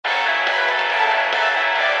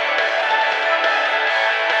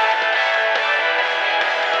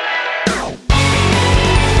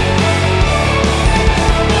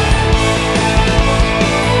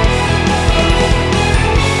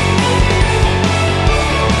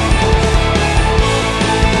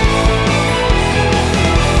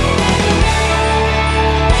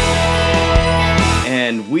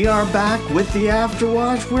are back with the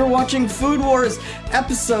Afterwatch. We're watching Food Wars,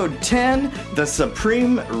 Episode 10, The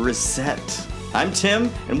Supreme Reset. I'm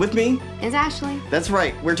Tim, and with me is Ashley. That's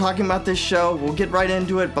right, we're talking about this show. We'll get right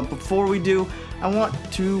into it, but before we do, I want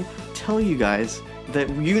to tell you guys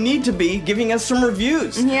that you need to be giving us some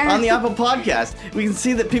reviews on the Apple Podcast. We can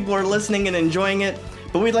see that people are listening and enjoying it,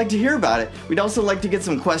 but we'd like to hear about it. We'd also like to get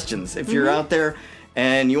some questions. If you're out there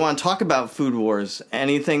and you want to talk about Food Wars,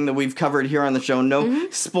 anything that we've covered here on the show, no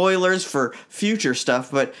spoilers for future stuff,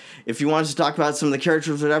 but if you want us to talk about some of the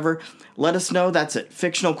characters or whatever, let us know. That's at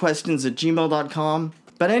fictionalquestions@gmail.com.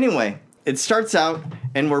 But anyway, it starts out,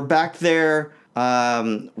 and we're back there,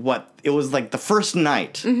 it was like the first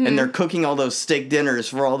night, and they're cooking all those steak dinners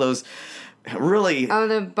for all those really... Oh,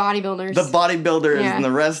 the bodybuilders. The bodybuilders and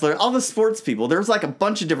the wrestlers, all the sports people. There's like a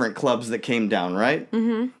bunch of different clubs that came down, right?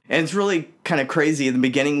 Mm-hmm. And it's really kind of crazy. In the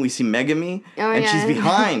beginning, we see Megami, and she's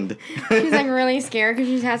behind. She's like really scared because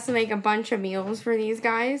she has to make a bunch of meals for these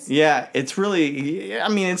guys. Yeah, it's really, I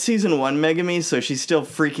mean, it's season 1 Megami, so she's still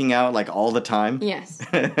freaking out like all the time. Yes,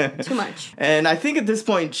 too much. And I think at this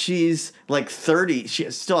point, she's like 30.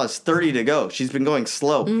 She still has 30 to go. She's been going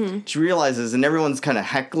slow. Mm-hmm. She realizes, and everyone's kind of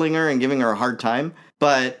heckling her and giving her a hard time.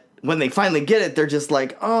 But when they finally get it, they're just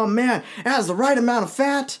like, oh man, it has the right amount of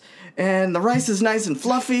fat. And the rice is nice and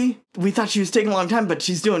fluffy. We thought she was taking a long time, but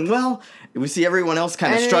she's doing well. We see everyone else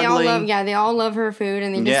kind of struggling. They all love her food,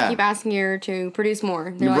 and they just keep asking her to produce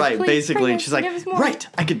more. They're right, like, basically. She's like, right,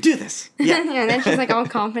 I could do this. Yeah. And then she's like all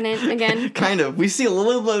confident again. Kind of. We see a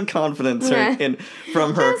little bit of confidence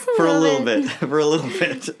from her for a little bit.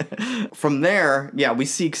 From there, we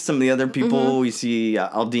see some of the other people. Mm-hmm. We see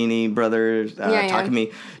Aldini, brother,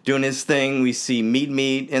 Takumi doing his thing. We see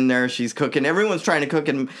Meat in there. She's cooking. Everyone's trying to cook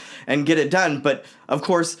and get it done, but of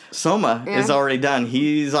course, Soma is already done.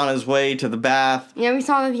 He's on his way to the bath. Yeah, we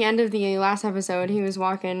saw at the end of the last episode, he was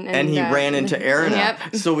walking. And he ran into Erina.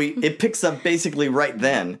 Yep. So it picks up basically right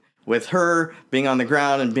then with her being on the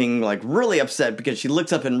ground and being like really upset because she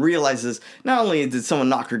looks up and realizes not only did someone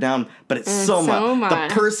knock her down, but it's Soma,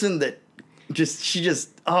 the person that she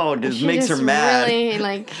makes her mad.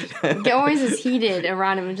 Really, always is heated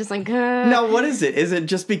around him and just like, Now, what is it? Is it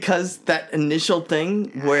just because that initial thing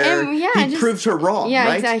where he proves her wrong, right?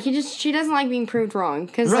 Yeah, exactly. She doesn't like being proved wrong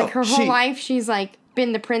because her whole life she's like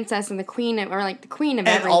been the princess and the queen of everything.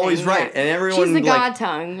 And always right. And everyone... She's the god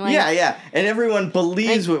tongue. And everyone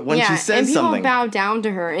believes when she says something. And people bow down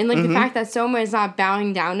to her. And the fact that Soma is not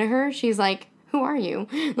bowing down to her, she's like, who are you?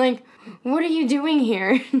 Like, what are you doing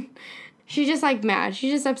here? She's just, mad.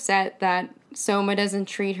 She's just upset that Soma doesn't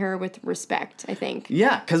treat her with respect, I think.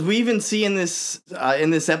 Yeah, because we even see in this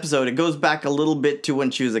episode, it goes back a little bit to when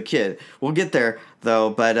she was a kid. We'll get there,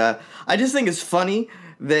 though. But I just think it's funny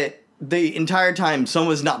that the entire time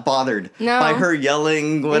Soma's not bothered by her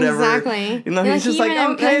yelling, whatever. Exactly. He's just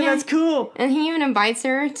okay, that's cool. And he even invites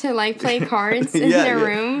her to, play cards in their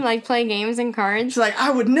room, play games and cards. She's like, I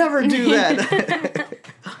would never do that.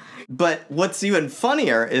 But what's even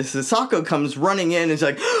funnier is Hisako comes running in and she's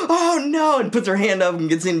like, oh no, and puts her hand up and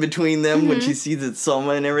gets in between them when she sees it's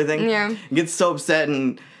Soma and everything. Yeah. And gets so upset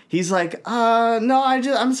and he's like, no,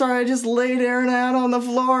 I'm sorry, I just laid Erina out on the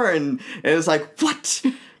floor. And it's like, what?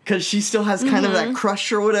 Because she still has kind of that crush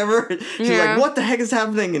or whatever. She's like, what the heck is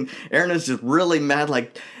happening? And Erina's just really mad,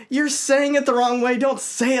 like, you're saying it the wrong way. Don't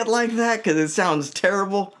say it like that because it sounds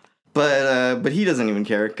terrible. But he doesn't even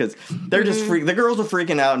care because they're just the girls are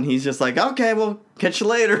freaking out and he's just like, okay, well, catch you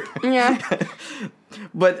later. Yeah.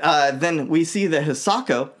 But then we see that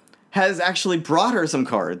Hisako has actually brought her some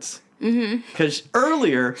cards. Because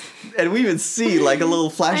earlier, and we would see a little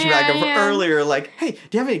flashback of earlier, hey, do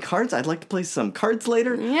you have any cards? I'd like to play some cards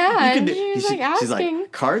later. Yeah, she's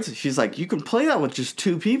like, cards? She's like, you can play that with just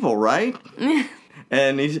 2 people, right?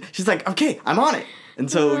 And she's like, okay, I'm on it. And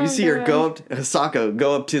so you see her Hisako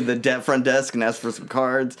go up to the front desk and ask for some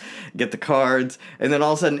cards, get the cards, and then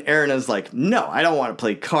all of a sudden Erina's like, no, I don't want to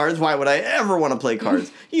play cards. Why would I ever want to play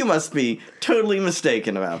cards? You must be totally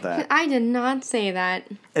mistaken about that. I did not say that.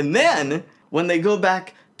 And then, when they go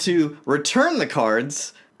back to return the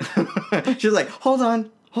cards, she's like, hold on,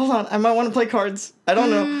 I might want to play cards. I don't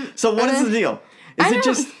know. So what is the deal? I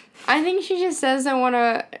think she just says I want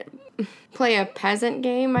to play a peasant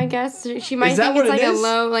game, I guess. She might think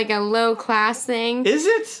it's a low class thing. Is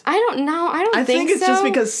it? I don't know. I think it's just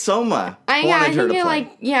because Soma wanted her to play.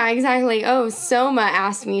 Exactly. Oh, Soma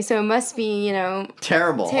asked me, so it must be,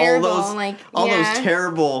 terrible. All those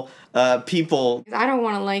terrible people. I don't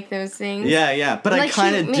want to like those things. Yeah. But I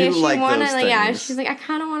kind of do like those things. Yeah, she's like, I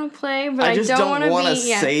kind of want to play, but I don't want to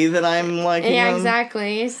say that I'm liking them. Yeah,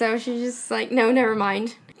 exactly. So she's just like, no, never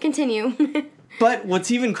mind. Continue. But what's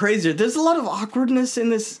even crazier, there's a lot of awkwardness in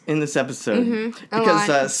this episode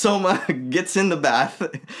because Soma gets in the bath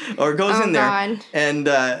or goes in there, and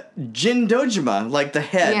Jin Dojima, like the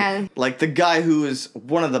head, like the guy who is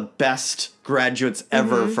one of the best graduates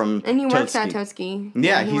ever from and he works Totsuki. at Totsuki.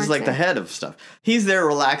 Yeah, he's like the head of stuff. He's there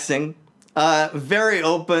relaxing. Very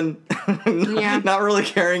open, not really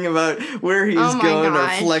caring about where he's going or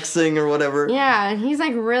flexing or whatever. Yeah, he's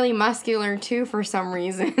like really muscular too for some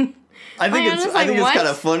reason. I think it's kind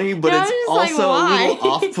of funny, but it's also a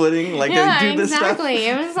little off-putting. Like they do this stuff.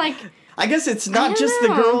 It was like. I guess it's not just the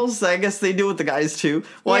girls. I guess they do it with the guys too.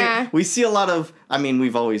 Well, we see a lot of. I mean,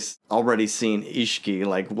 we've already seen Ishiki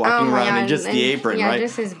like walking around in just the apron, right? Yeah,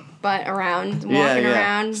 just his butt around, walking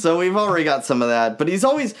around. So we've already got some of that. But he's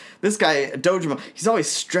always, this guy, Dojima, he's always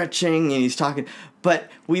stretching and he's talking.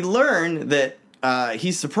 But we learn that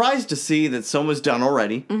he's surprised to see that Soma's done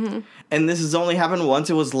already. Mm-hmm. And this has only happened once.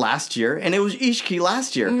 It was last year. And it was Ishiki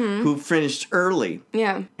last year who finished early.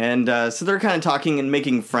 Yeah. And so they're kind of talking and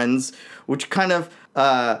making friends, which kind of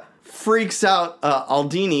freaks out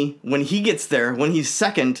Aldini when he gets there, when he's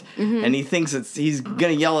second, and he thinks he's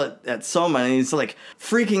gonna yell at Soma, and he's like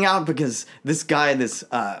freaking out because this guy, this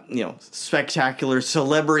spectacular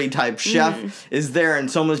celebrity type chef is there, and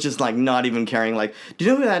Soma's just like not even caring. Like, do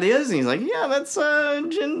you know who that is? And he's like, yeah, that's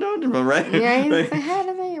Jin Dojima, right? Yeah, he's the head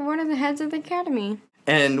of one of the heads of the academy.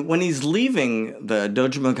 And when he's leaving, the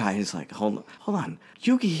Dojima guy is like, hold on.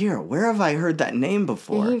 Yukihiro, where have I heard that name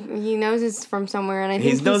before? He knows it's from somewhere, and I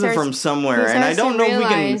think he knows it from somewhere, and I don't know if we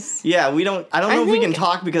can. Yeah, I don't know if we can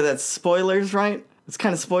talk because that's spoilers, right? It's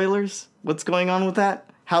kind of spoilers. What's going on with that?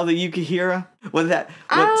 How the Yukihiro? What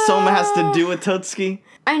Soma has to do with Totsuki?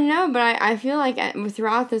 I know, but I feel like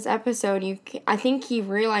throughout this episode, I think he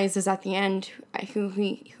realizes at the end who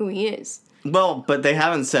he is. Well, but they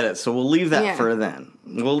haven't said it, so we'll leave that for then.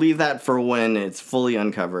 We'll leave that for when it's fully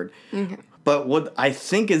uncovered. Okay. But what I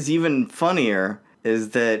think is even funnier is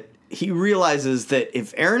that he realizes that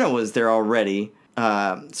if Erina was there already,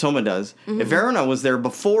 Soma does, if Erina was there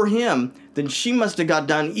before him, then she must have got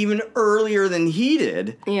done even earlier than he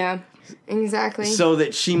did. Yeah, exactly. So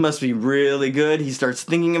that she must be really good. He starts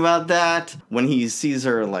thinking about that when he sees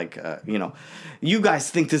her, like, you guys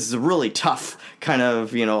think this is a really tough kind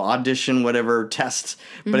of, audition, whatever, test,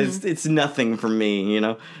 but it's nothing for me,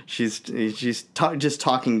 She's just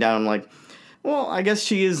talking down like, well, I guess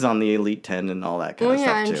she is on the Elite 10 and all that kind of stuff,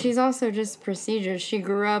 too. Yeah, and she's also just prestigious. She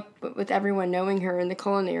grew up with everyone knowing her in the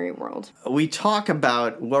culinary world. We talk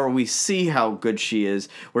about where we see how good she is,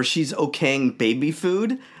 where she's okaying baby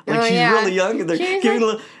food. Like, she's really young, and they're giving a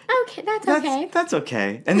little... Okay, that's okay. That's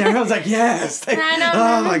okay. And everyone's like, yes!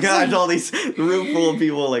 Oh my gosh, all these room full of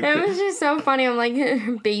people. Like, it was just so funny. I'm like,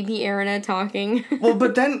 baby Erina talking. Well,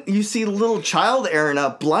 but then you see little child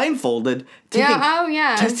Erina blindfolded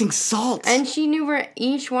testing salt. And she knew where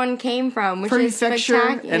each one came from, which is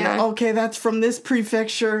spectacular. And okay, that's from this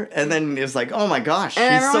prefecture. And then it's like, oh my gosh,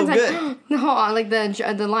 she's so good. Like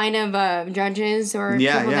the line of judges or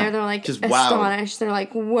people there, they're like just astonished. Wow. They're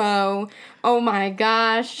like, whoa, oh my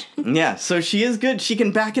gosh. Yeah, so she is good. She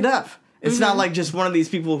can back it up. It's not like just one of these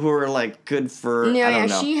people who are like good for, I don't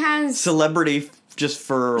know. She has celebrity just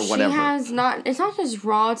for whatever. It's not just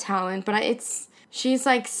raw talent, but she's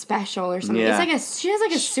like special or something. Yeah. She has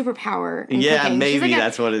like a superpower. Yeah, cooking. maybe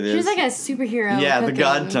that's what it is. She's like a superhero. Yeah, cooking. the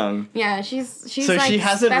God tongue. Yeah, she's so like she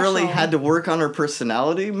hasn't special. really had to work on her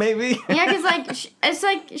personality, maybe. Yeah, because like it's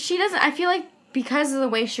like she doesn't. I feel like because of the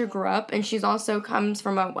way she grew up, and she's also comes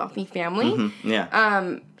from a wealthy family. Mm-hmm.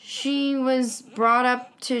 Yeah. She was brought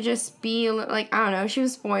up to just be like, I don't know. She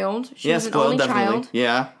was spoiled. She was spoiled, an only definitely. child.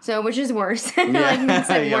 Yeah. So which is worse. Yeah.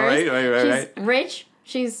 Like, worse. Right. She's rich.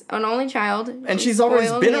 She's an only child. And she's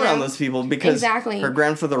always been around those people because her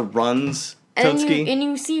grandfather runs Totsuki. And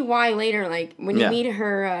you see why later, like, when you meet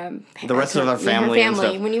her... the rest of her family and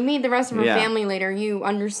stuff. When you meet the rest of her family later, you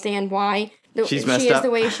understand why she is the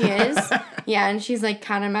way she is. Yeah, and she's, like,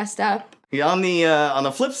 kind of messed up. Yeah, on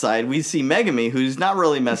the flip side, we see Megami, who's not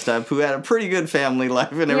really messed up, who had a pretty good family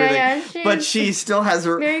life and everything. But she still has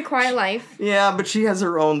her... Very quiet life. Yeah, but she has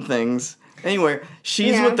her own things. Anyway,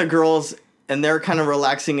 she's with the girls... And they're kind of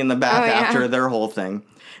relaxing in the bath after their whole thing.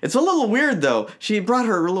 It's a little weird, though. She brought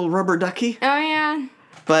her little rubber ducky. Oh, yeah.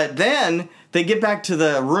 But then they get back to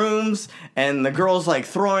the rooms, and the girl's, like,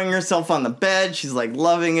 throwing herself on the bed. She's, like,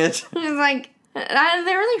 loving it. She's like... They're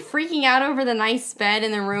really freaking out over the nice bed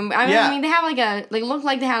in the room. I mean, they have, look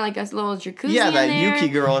like they have, like, a little jacuzzi in there. Yeah, that Yuki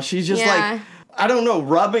girl. She's just, like... I don't know,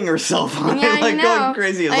 rubbing herself on it, like going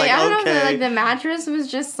crazy. It's I don't okay. know if the mattress was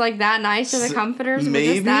just like that nice, or the comforters were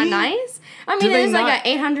just that nice. I mean, it is like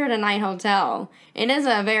an $800 a night hotel. It is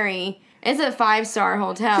a very It's a 5-star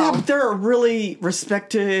hotel. Yeah, but they're a really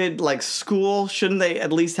respected, like, school. Shouldn't they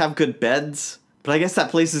at least have good beds? But I guess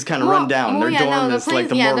that place is kind of run down. Their dorm is, like,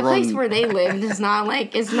 the more the place where they lived is not,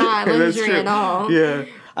 like, it's not luxury at all. Yeah.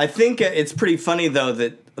 I think it's pretty funny, though,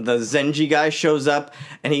 that the Zenji guy shows up,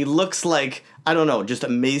 and he looks like, I don't know, just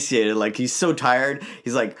emaciated. Like, he's so tired.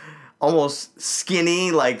 He's, like, almost skinny,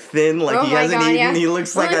 like, thin, like he hasn't eaten. Yeah. He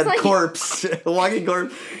looks like a corpse, a walking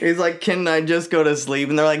corpse. He's like, can I just go to sleep?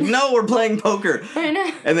 And they're like, no, we're playing poker. I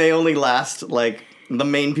know. And they only last, like, the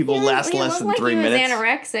main people last less than 3 minutes. He was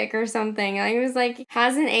anorexic or something. Like, he was like,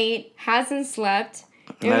 hasn't ate, hasn't slept.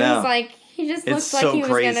 It was like, he just looked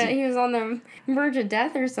like he was on the verge of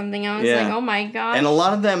death or something. I was like, oh my gosh. And a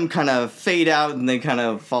lot of them kind of fade out and they kind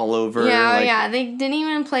of fall over. Yeah, they didn't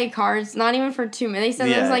even play cards, not even for 2 minutes. They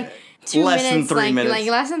said it was like 2 less minutes, than 3 minutes. Like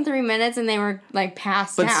less than 3 minutes, and they were like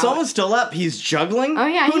passed out. But someone's still up. He's juggling. Oh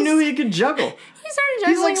yeah, who knew he could juggle? He started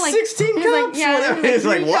juggling. He's like 16 cups. He's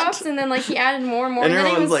like what? Cups, and then like he added more and more. And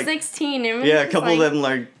then he was like 16. A couple of them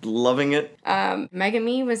like loving it.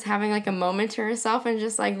 Megami was having like a moment to herself and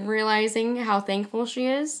just like realizing how thankful she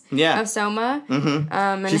is. Yeah. Of Soma. Mm-hmm.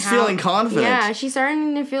 And she's feeling confident. Yeah, she's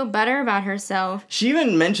starting to feel better about herself. She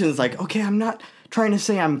even mentions like, okay, I'm not trying to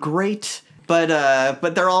say I'm great.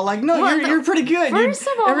 But they're all like, no, you're pretty good. First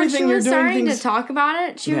of all, when she was starting to talk about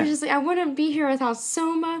it, she was just like, I wouldn't be here without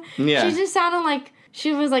Soma. Yeah. She just sounded like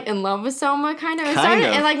she was like in love with Soma, kind of.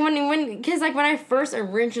 And like because when I first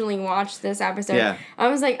originally watched this episode, I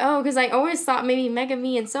was like, oh, because I always thought maybe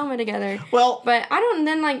Megami and Soma together. Well, but I don't.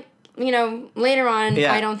 Then like. Later on,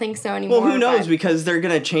 I don't think so anymore. Well, who knows? Because they're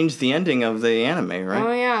going to change the ending of the anime, right?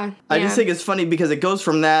 Oh, yeah. I just think it's funny because it goes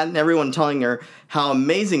from that and everyone telling her how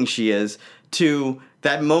amazing she is to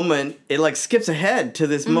that moment. It, like, skips ahead to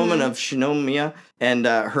this moment of Shinomiya and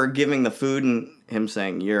her giving the food and him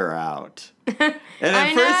saying, you're out. And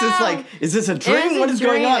at first it's like, is this a dream? What is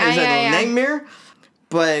going on? Is that a nightmare?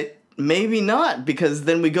 But maybe not, because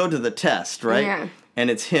then we go to the test, right? Yeah. And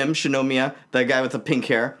it's him, Shinomiya, the guy with the pink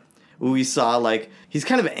hair. We saw, like, he's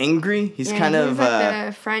kind of angry. He's kind of... like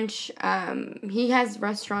the French... he has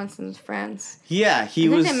restaurants in France. Yeah, I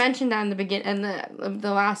think they mentioned that in the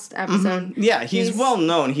the last episode. Mm-hmm. Yeah, he's well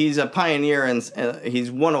known. He's a pioneer, and he's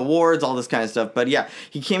won awards, all this kind of stuff. But yeah,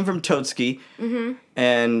 he came from Totsuki,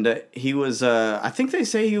 and he was... I think they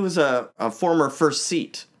say he was a former first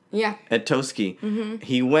seat at Totsuki. Mm-hmm.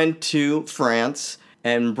 He went to France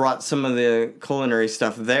and brought some of the culinary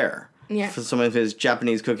stuff there. Yeah. For some of his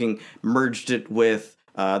Japanese cooking, merged it with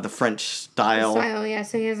the French style.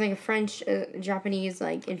 So he has like a French Japanese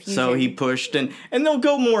like infusion. So he pushed and they'll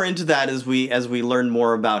go more into that as we learn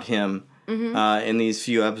more about him in these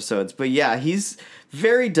few episodes. But yeah, he's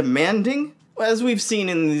very demanding, as we've seen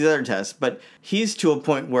in these other tests. But he's to a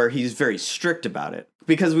point where he's very strict about it.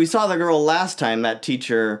 Because we saw the girl last time, that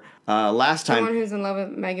teacher. The one who's in love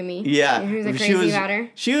with Megami. Yeah. Who's like crazy about her.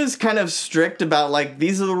 She was kind of strict about, like,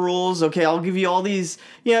 these are the rules. Okay, I'll give you all these.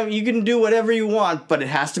 You can do whatever you want, but it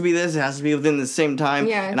has to be this. It has to be within the same time.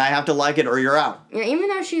 Yeah. And I have to like it or you're out. Yeah, even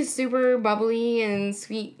though she's super bubbly and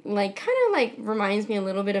sweet, like, kind of, like, reminds me a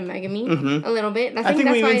little bit of Megami. Mm-hmm. A little bit. I think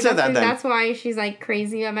we even said that then. That's why she's, like,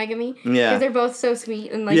 crazy about Megami. Yeah. Because they're both so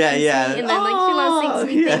sweet and, like, sweet. And then, like, she loves saying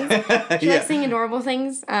sweet things. She likes saying adorable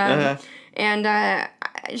things. And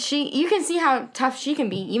you can see how tough she can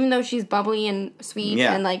be, even though she's bubbly and sweet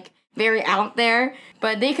and like very out there.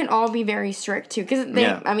 But they can all be very strict too, because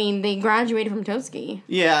they graduated from Totsuki.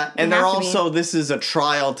 Yeah, and they're also this is a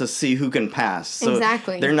trial to see who can pass. So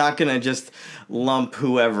exactly, they're not gonna just lump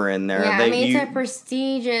whoever in there. Yeah, it's a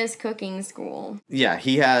prestigious cooking school. Yeah,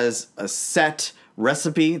 he has a set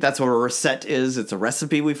recipe. That's what a recette is. It's a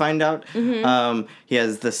recipe, we find out. Mm-hmm. He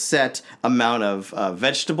has the set amount of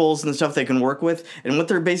vegetables and stuff they can work with. And what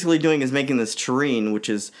they're basically doing is making this terrine, which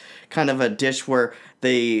is kind of a dish where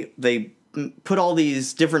they put all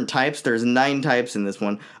these different types, there's 9 types in this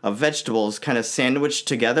one, of vegetables kind of sandwiched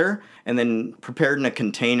together and then prepared in a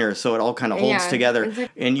container so it all kind of holds together.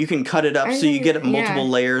 And you can cut it up so you get multiple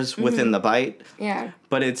layers within the bite. Yeah.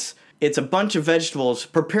 But it's a bunch of vegetables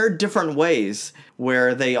prepared different ways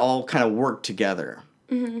where they all kind of work together.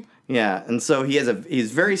 Mm-hmm. Yeah, and so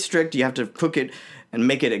he's very strict. You have to cook it and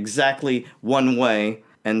make it exactly one way.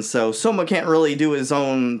 And so Soma can't really do his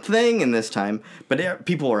own thing in this time, but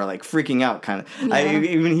people are like freaking out kind of. Yeah. I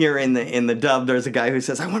even hear in the dub, there's a guy who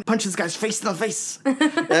says, I want to punch this guy's face in the face.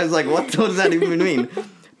 And I was like, what does that even mean?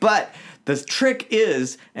 But the trick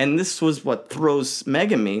is, and this was what throws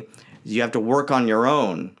Megami, you have to work on your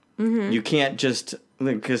own. Mm-hmm. You can't just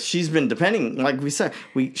Because she's been depending, like we said,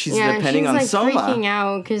 she's depending on Soma. She's like freaking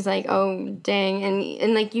out because like, oh dang,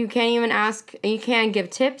 and like you can't even ask, you can't give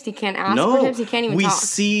tips, you can't ask for tips, you can't even talk. We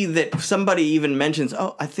see that somebody even mentions,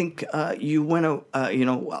 oh, I think you went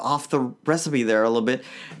off the recipe there a little bit,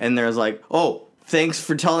 and there's like, oh, thanks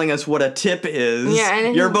for telling us what a tip is. Yeah,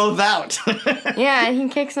 and you're both out. Yeah, and he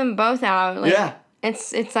kicks them both out. Like, yeah.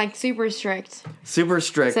 It's like super strict. Super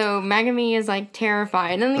strict. So Megami is like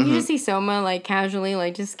terrified. And then you just see Soma like casually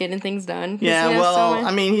like just getting things done. Yeah, well,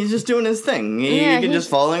 I mean, he's just doing his thing. He can just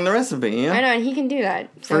following the recipe, you know? I know, and he can do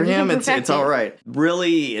that. So for him, it's all right.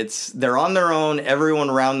 Really, they're on their own.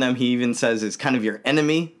 Everyone around them, he even says, is kind of your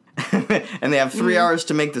enemy. And they have 3 hours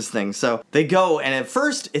to make this thing. So they go, and at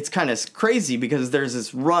first it's kind of crazy because there's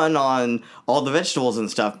this run on all the vegetables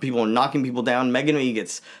and stuff. People are knocking people down. Megami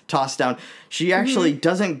gets tossed down. She actually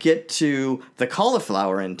doesn't get to the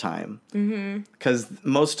cauliflower in time. Because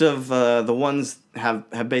most of the ones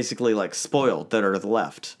have basically like spoiled that are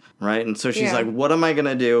left. Right? And so she's like, what am I going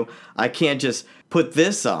to do? I can't just put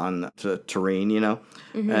this on to Tareen, you know?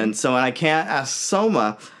 And so I can't ask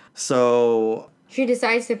Soma. So... She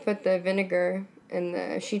decides to put the vinegar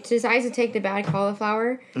she decides to take the bad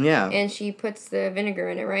cauliflower. Yeah. And she puts the vinegar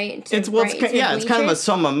in it, right? It's kind of a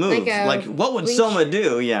Soma move. Like what would Soma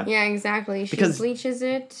do? Yeah. Yeah, exactly. She bleaches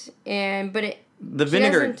it the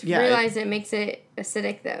vinegar, she doesn't realize it makes it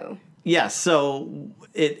acidic though. Yeah, so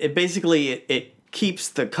it basically keeps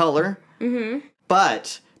the color.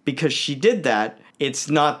 But because she did that, it's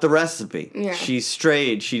not the recipe. Yeah. She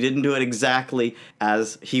strayed. She didn't do it exactly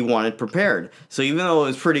as he wanted prepared. So even though it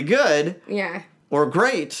was pretty good, or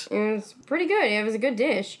great, it was pretty good. It was a good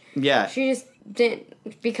dish. Yeah, she just did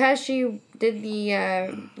because she did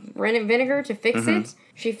the vinegar to fix it.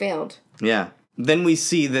 She failed. Yeah. Then we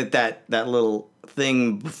see that little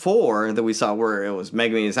thing before that we saw where it was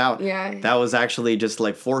Megami is out. Yeah. That was actually just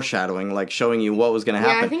like foreshadowing, like showing you what was going to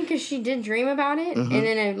happen. Yeah, I think because she did dream about it, and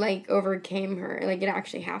then it like overcame her. Like it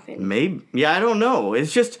actually happened. Maybe. Yeah, I don't know.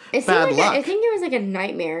 It's just bad luck. I think it was like a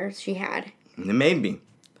nightmare she had. Maybe.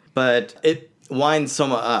 But it winds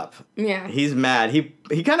Soma up. Yeah. He's mad.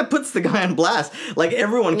 He kind of puts the guy on blast. Like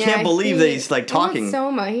everyone can't believe that he's like talking.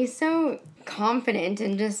 Soma, he's so confident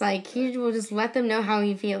and just like he will just let them know how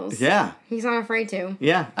he feels. Yeah. He's not afraid to.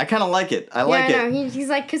 Yeah, I kind of like it. I like it. No, he's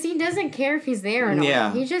like, because he doesn't care if he's there or not.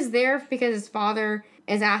 Yeah. He's just there because his father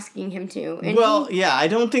is asking him to. And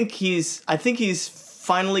I think he's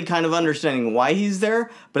finally kind of understanding why he's there,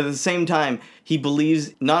 but at the same time, he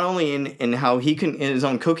believes not only in how he can, in his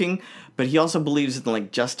own cooking, but he also believes in,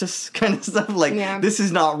 like, justice kind of stuff. Like, this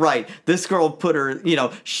is not right. This girl put her,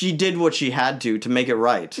 she did what she had to make it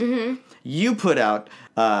right. You put out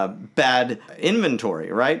bad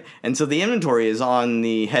inventory, right? And so the inventory is on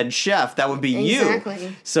the head chef. That would be you.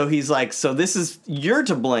 So he's like, so you're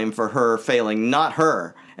to blame for her failing, not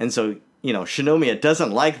her. And so, Shinomiya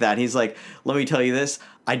doesn't like that. He's like, let me tell you this.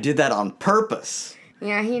 I did that on purpose.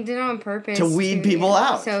 Yeah, he did it on purpose. To weed people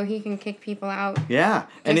out. So he can kick people out. Yeah.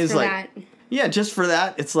 And he's like, yeah, just for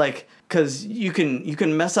that. It's like, because you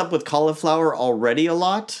can mess up with cauliflower already a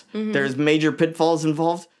lot. There's major pitfalls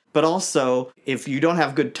involved. But also, if you don't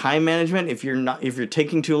have good time management, if you're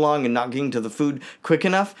taking too long and not getting to the food quick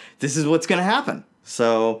enough, this is what's going to happen.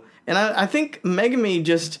 So, and I think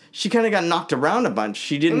Megami she kind of got knocked around a bunch.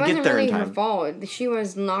 She didn't get there in time. It wasn't really her fault. She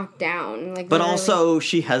was knocked down. But also,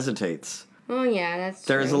 she hesitates. Oh, yeah, that's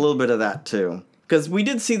true. There's a little bit of that, too. Because we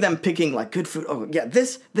did see them picking, like, good food. Oh, yeah,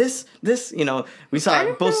 this. We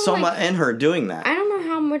saw both Soma and her doing that. I don't know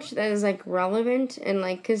how much that is, like, relevant. And,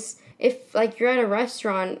 like, because if, like, you're at a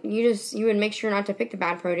restaurant, you would make sure not to pick the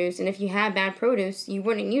bad produce. And if you had bad produce, you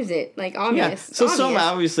wouldn't use it. Like, obvious. Yeah, so Soma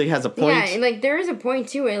obviously has a point. Yeah, and, like, there is a point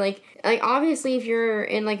to it. Like, obviously, if you're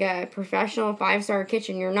in, like, a professional 5-star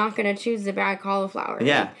kitchen, you're not going to choose the bad cauliflower.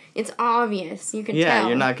 Yeah. Like, it's obvious. You can tell. Yeah,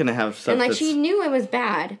 you're not going to have stuff. And, like, she knew it was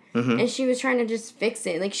bad. And she was trying to just fix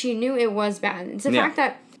it. Like, she knew it was bad. It's the fact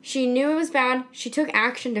that she knew it was bad. She took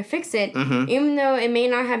action to fix it, even though it may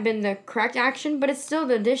not have been the correct action, but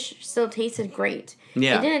the dish still tasted great.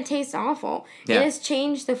 Yeah. It didn't taste awful. Yeah. It has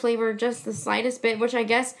changed the flavor just the slightest bit, which I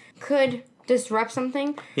guess could disrupt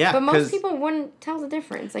something. Yeah. But most people wouldn't tell the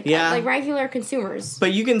difference. Like regular consumers.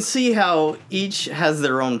 But you can see how each has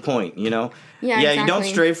their own point, Yeah, exactly. You don't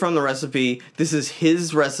stray from the recipe. This is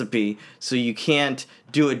his recipe, so you can't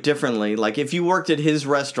do it differently. Like, if you worked at his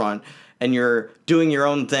restaurant and you're doing your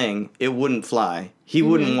own thing, it wouldn't fly. He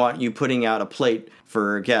wouldn't want you putting out a plate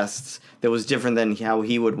for guests that was different than how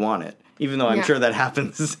he would want it. Even though I'm sure that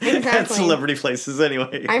happens at celebrity places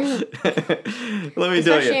anyway. Let me tell you.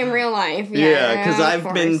 Especially in real life. Yeah, because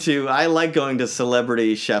I like going to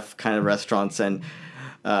celebrity chef kind of restaurants, and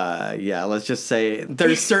yeah, let's just say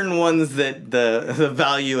there's certain ones that the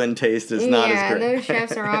value and taste is not as great. Yeah, those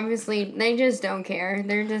chefs are obviously, they just don't care.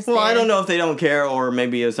 They're just Well, there. I don't know if they don't care or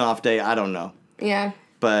maybe it's an off day. I don't know. Yeah.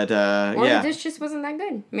 But, Or yeah. the dish just wasn't that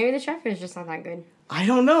good. Maybe the chef is just not that good. I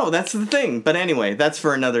don't know. That's the thing. But anyway, that's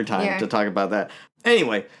for another time to talk about that.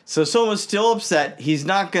 Anyway, so Soma's still upset. He's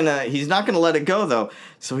not gonna let it go though.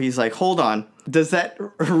 So he's like, hold on. Does that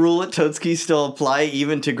rule at Totsuki still apply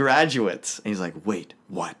even to graduates? And he's like, wait,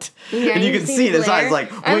 what? Yeah, and you can see in his eyes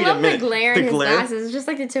like, wait a minute. The glare in his glasses. It's just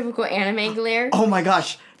like the typical anime glare. Oh my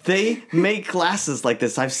gosh. They make glasses like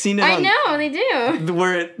this. I've seen it I know, they do.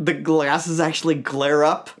 Where the glasses actually glare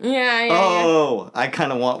up. Yeah. Oh, I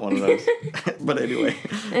kind of want one of those. But anyway.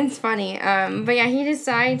 It's funny. But yeah, he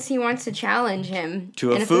decides he wants to challenge him.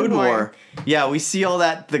 To a food war. Yeah, we see all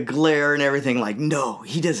that, the glare and everything, like, no,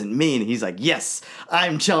 he doesn't mean. He's like, yes,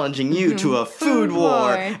 I'm challenging you to a food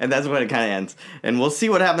war. And that's when it kind of ends. And we'll see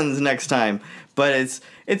what happens next time. But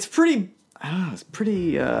it's pretty, I don't know, it's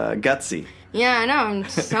pretty gutsy. Yeah, I know.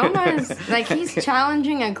 Soma's, like, he's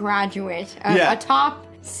challenging a graduate, a top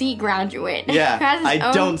C graduate. Yeah,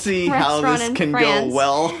 I don't see how this can go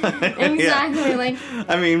well. Exactly, like.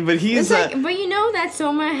 I mean, but he's but you know that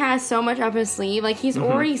Soma has so much up his sleeve. Like, he's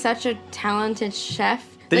already such a talented chef.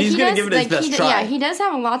 That like, he's gonna give it his best try. Yeah, he does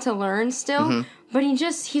have a lot to learn still, but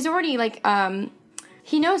he's already, like,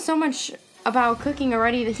 he knows so much about cooking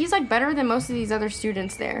already that he's like better than most of these other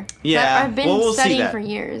students there. Yeah, I've been studying for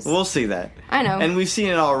years. We'll see that. I know, and we've seen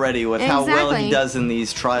it already with how well he does in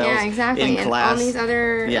these trials. Yeah, exactly. In class, and all these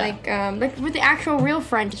other like with the actual real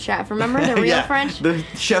French chef. Remember the real French? The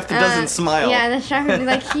chef that doesn't smile. Yeah, the chef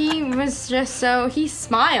like he was just he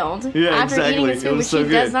smiled after eating his food, which he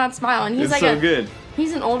does not smile, and he's good.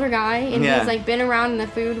 He's an older guy, and he's like been around in the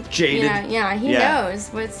food. Jaded. Yeah, he knows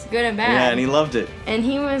what's good and bad. Yeah, and he loved it. And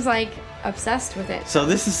he was like obsessed with it. So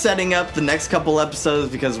this is setting up the next couple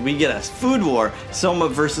episodes because we get a food war, Soma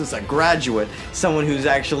versus a graduate, someone who's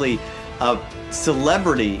actually a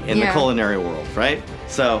celebrity in the culinary world, right?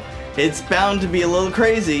 So it's bound to be a little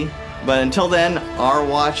crazy, but until then, our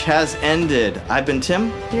watch has ended. I've been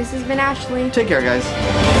Tim. This has been Ashley. Take care, guys.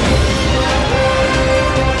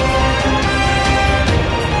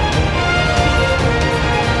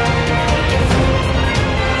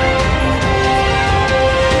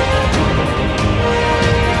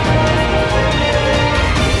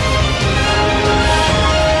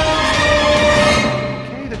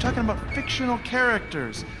 Fictional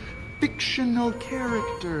characters. Fictional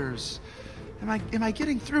characters. Am I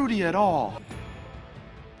getting through to you at all?